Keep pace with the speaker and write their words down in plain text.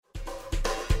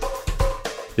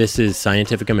This is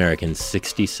Scientific American's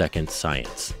 60-Second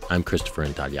Science. I'm Christopher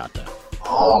Intagliata.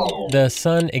 The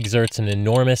sun exerts an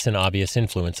enormous and obvious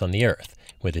influence on the Earth,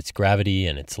 with its gravity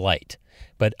and its light.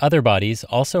 But other bodies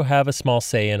also have a small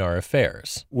say in our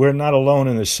affairs. We're not alone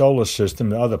in the solar system.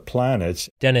 The other planets.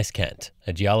 Dennis Kent,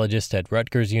 a geologist at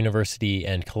Rutgers University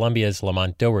and Columbia's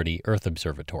Lamont Doherty Earth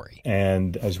Observatory.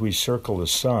 And as we circle the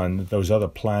sun, those other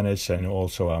planets and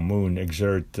also our moon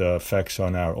exert effects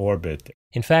on our orbit.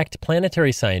 In fact,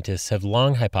 planetary scientists have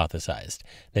long hypothesized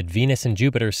that Venus and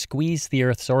Jupiter squeeze the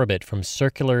Earth's orbit from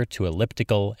circular to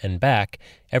elliptical and back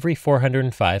every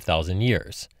 405,000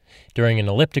 years. During an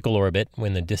elliptical orbit,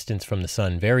 when the distance from the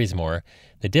sun varies more,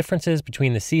 the differences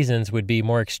between the seasons would be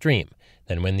more extreme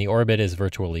than when the orbit is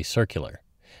virtually circular.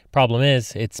 Problem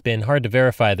is, it's been hard to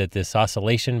verify that this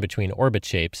oscillation between orbit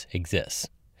shapes exists.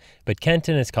 But Kent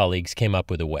and his colleagues came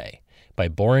up with a way, by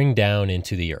boring down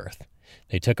into the Earth.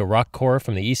 They took a rock core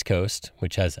from the East Coast,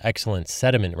 which has excellent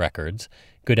sediment records,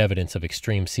 good evidence of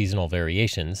extreme seasonal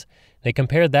variations. They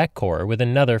compared that core with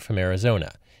another from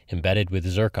Arizona, embedded with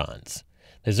zircons.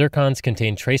 The zircons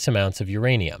contain trace amounts of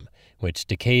uranium, which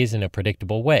decays in a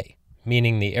predictable way,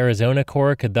 meaning the Arizona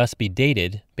core could thus be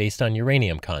dated based on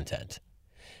uranium content.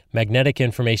 Magnetic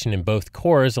information in both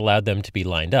cores allowed them to be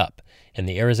lined up, and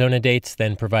the Arizona dates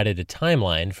then provided a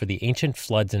timeline for the ancient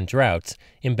floods and droughts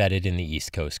embedded in the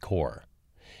East Coast core.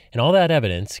 And all that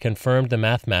evidence confirmed the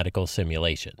mathematical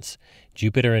simulations.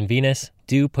 Jupiter and Venus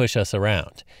do push us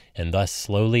around, and thus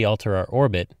slowly alter our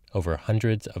orbit over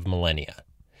hundreds of millennia.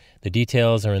 The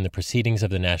details are in the Proceedings of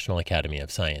the National Academy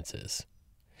of Sciences.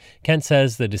 Kent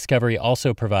says the discovery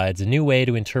also provides a new way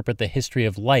to interpret the history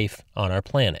of life on our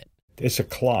planet. It's a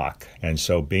clock, and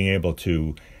so being able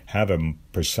to have a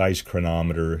precise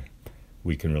chronometer,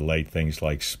 we can relate things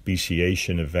like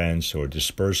speciation events or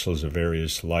dispersals of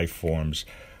various life forms,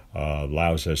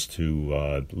 allows us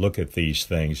to look at these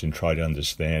things and try to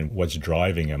understand what's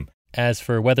driving them. As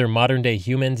for whether modern-day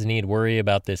humans need worry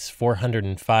about this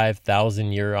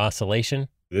 405,000-year oscillation,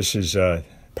 this is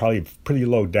probably pretty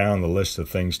low down the list of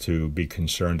things to be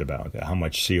concerned about. How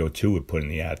much CO2 we put in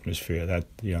the atmosphere,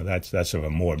 that's of a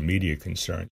more immediate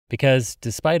concern. Because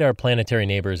despite our planetary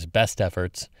neighbors' best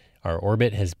efforts, our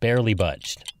orbit has barely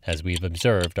budged as we've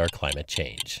observed our climate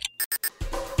change.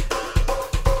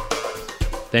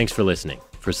 Thanks for listening.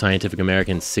 For Scientific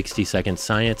American's 60-Second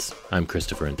Science, I'm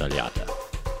Christopher Intagliata.